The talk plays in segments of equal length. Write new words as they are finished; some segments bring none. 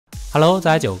Hello，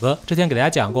 在九哥之前给大家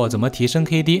讲过怎么提升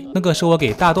KD， 那个是我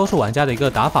给大多数玩家的一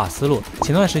个打法思路。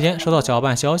前段时间收到小伙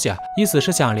伴消息意思是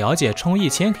想了解冲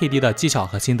1000KD 的技巧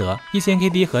和心得。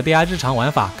1000KD 和大家日常玩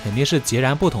法肯定是截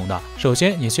然不同的。首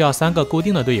先，你需要3个固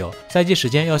定的队友，赛季时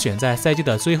间要选在赛季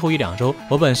的最后1-2周。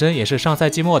我本身也是上赛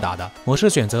季末打的，模式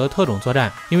选择特种作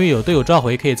战，因为有队友召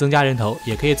回可以增加人头，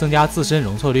也可以增加自身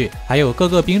容错率，还有各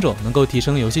个兵种能够提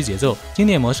升游戏节奏。经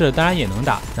典模式当然也能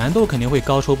打，难度肯定会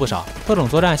高出不少。特种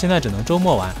作战现在只能周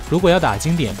末玩，如果要打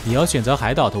经典，也要选择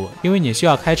海岛图，因为你需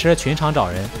要开车全场找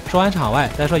人。说完场外，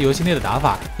再说游戏内的打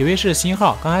法。有位是新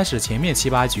号，刚开始前面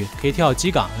7-8局可以跳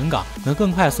机港、N 港，能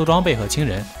更快搜装备和清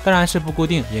人，当然是不固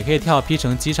定，也可以跳 P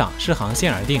城机场，视航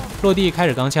线而定。落地开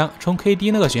始钢枪，冲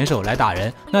KD 那个选手来打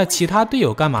人，那其他队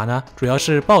友干嘛呢？主要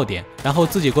是爆点，然后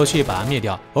自己过去把他灭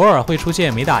掉。偶尔会出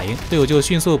现没打赢，队友就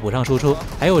迅速补上输出，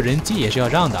还有人机也是要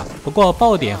让的。不过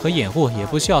爆点和掩护也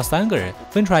不需要3个人，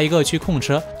分出来一个去控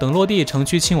车，等落地城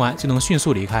区清完就能迅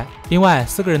速离开。另外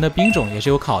4个人的兵种也是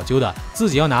有考究的，自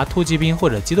己要拿突击兵或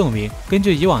者机动兵。根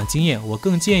据以往经验，我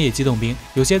更建议机动兵，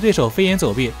有些对手飞檐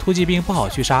走壁，突击兵不好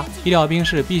去杀，医疗兵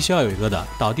是必须要有一个的，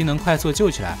倒地能快速救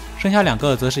起来。剩下2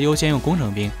个则是优先用工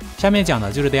程兵。下面讲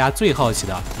的就是大家最好奇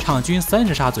的，场均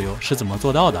30杀左右是怎么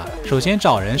做到的。首先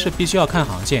找人是必须要看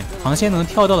航线，航线能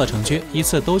跳到的城区依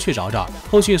次都去找找，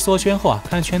后续缩圈后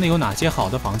看圈内有哪些好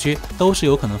的防区，都是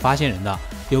有可能发现人的。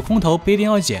有空投不一定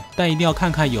要捡，但一定要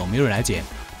看看有没有人来捡。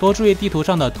多注意地图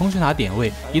上的通讯塔点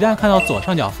位，一旦看到左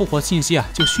上角复活信息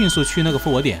就迅速去那个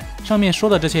复活点。上面说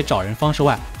的这些找人方式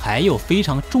外，还有非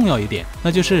常重要一点，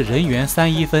那就是人员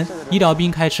3-1分，医疗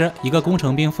兵开车，一个工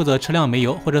程兵负责车辆没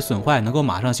油或者损坏能够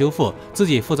马上修复，自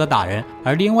己负责打人，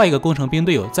而另外一个工程兵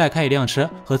队友再开一辆车，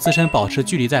和自身保持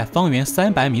距离在方圆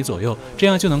300米左右，这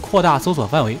样就能扩大搜索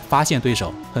范围，发现对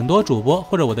手。很多主播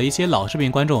或者我的一些老视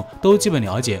频观众都基本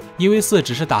了解，1v4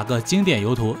只是打个经典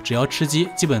游图，只要吃鸡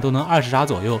基本都能20杀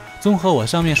左右。综合我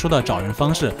上面说的找人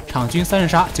方式，场均30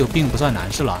杀就并不算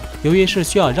难事了。由于是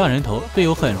需要让人头，队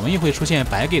友很容易会出现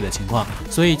白给的情况，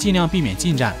所以尽量避免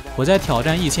近战。我在挑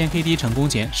战1000KD 成功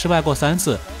前失败过3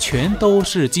次，全都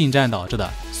是近战导致的，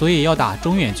所以要打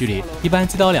中远距离，一般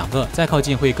击倒2个再靠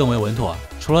近会更为稳妥。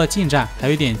除了近战，还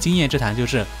有一点经验之谈，就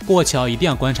是过桥一定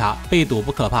要观察，被堵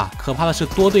不可怕，可怕的是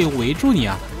多队围住你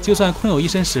就算空有一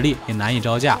身实力也难以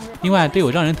招架。另外队友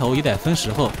让人头也得分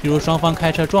时候，比如双方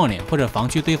开车撞脸，或者防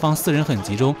区对方4人很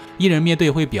集中，1人灭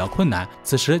队会比较困难，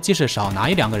此时即使少拿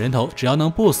1-2个人头，只要能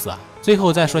不死最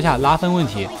后再说下拉分问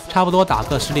题，差不多打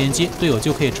个10连击，队友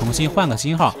就可以重新换个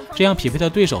新号，这样匹配的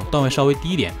对手段位稍微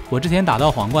低一点。我之前打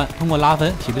到皇冠，通过拉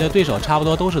分匹配的对手差不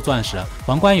多都是钻石，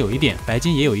皇冠有一点，白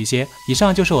金也有一些。以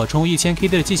上就是我冲1000KD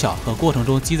的技巧和过程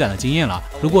中积攒的经验了。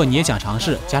如果你也想尝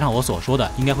试，加上我所说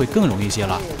的，应该会更容易些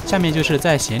了。下面就是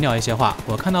再闲聊一些话，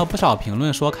我看到不少评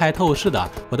论说开透视的，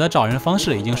我的找人方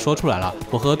式已经说出来了，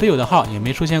我和队友的号也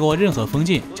没出现过任何封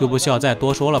禁，就不需要再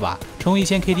多说了吧。冲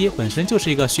1000KD 本身就是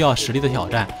一个需要实力的挑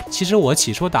战，其实我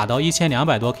起初打到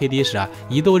1200多 KD 时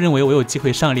一度认为我有机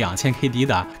会上2000KD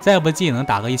的，再不济也能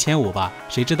打个1500吧。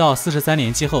谁知道43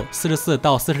连击后44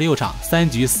到46场3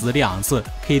局死2次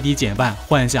 ，KD 减半，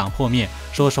幻想破灭。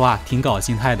说实话挺搞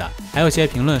心态的。还有些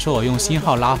评论说我用新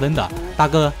号拉分的，大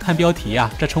哥看标题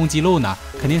这冲击路呢，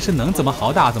肯定是能怎么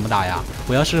好打怎么打呀。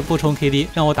我要是不冲 KD，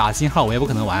 让我打新号我也不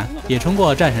可能玩。也冲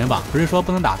过战神榜，不是说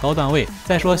不能打高段位，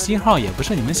再说新号也不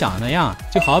是你们想的那样。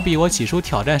就好比我起初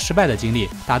挑战失败的经历，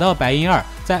打到白银2，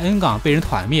在 N 港被人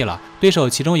团灭了，对手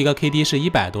其中一个 KD 是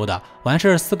100多的，完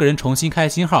事4个人重新开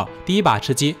新号，第一把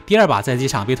吃鸡，第2把在机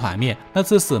场被团灭，那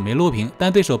次死没录屏，但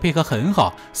对手配合很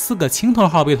好，4个青铜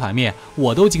号被团灭，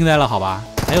我都惊呆了好吧。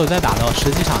还有在打到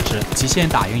10几场时极限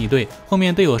打赢一队，后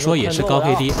面队友说也是高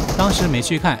KD， 当时没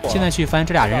去看，现在去翻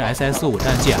这俩人 SS5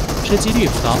 战绩吃鸡率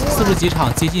不高，40几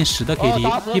场接近10的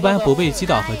KD， 一般不被击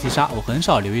倒和击杀，我很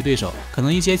少留意对手，可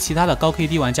能一些其他的高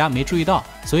KD 玩家没注意到，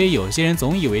所以有些人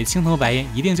总以为青铜白银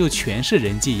一定就全是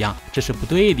人机一样，这是不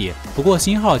对的。不过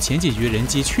新号前几局人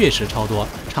机确实超多，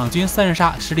场均30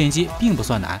杀10连击并不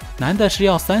算难，难的是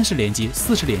要30连击、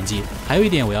40连击。还有一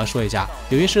点我要说一下，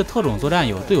由于是特种作战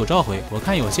有队友召回，我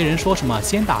看有些人说什么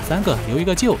先打3个留一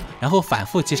个救，然后反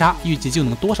复击杀，预计就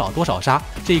能多少杀，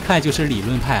这一看就是理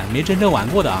论派，没真正玩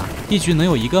过的一局能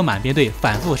有一个满编队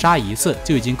反复杀1次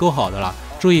就已经够好的了。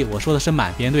注意我说的是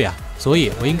满编队所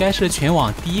以我应该是全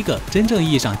网第一个真正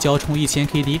意义上教冲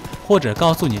1000KD，或者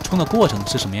告诉你冲的过程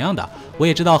是什么样的。我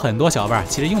也知道很多小伙伴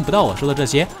其实用不到我说的这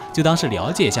些，就当是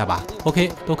了解一下吧。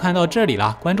OK， 都看到这里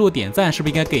了，关注点赞是不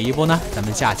是应该给一波呢？咱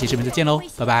们下期视频再见喽，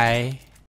拜拜。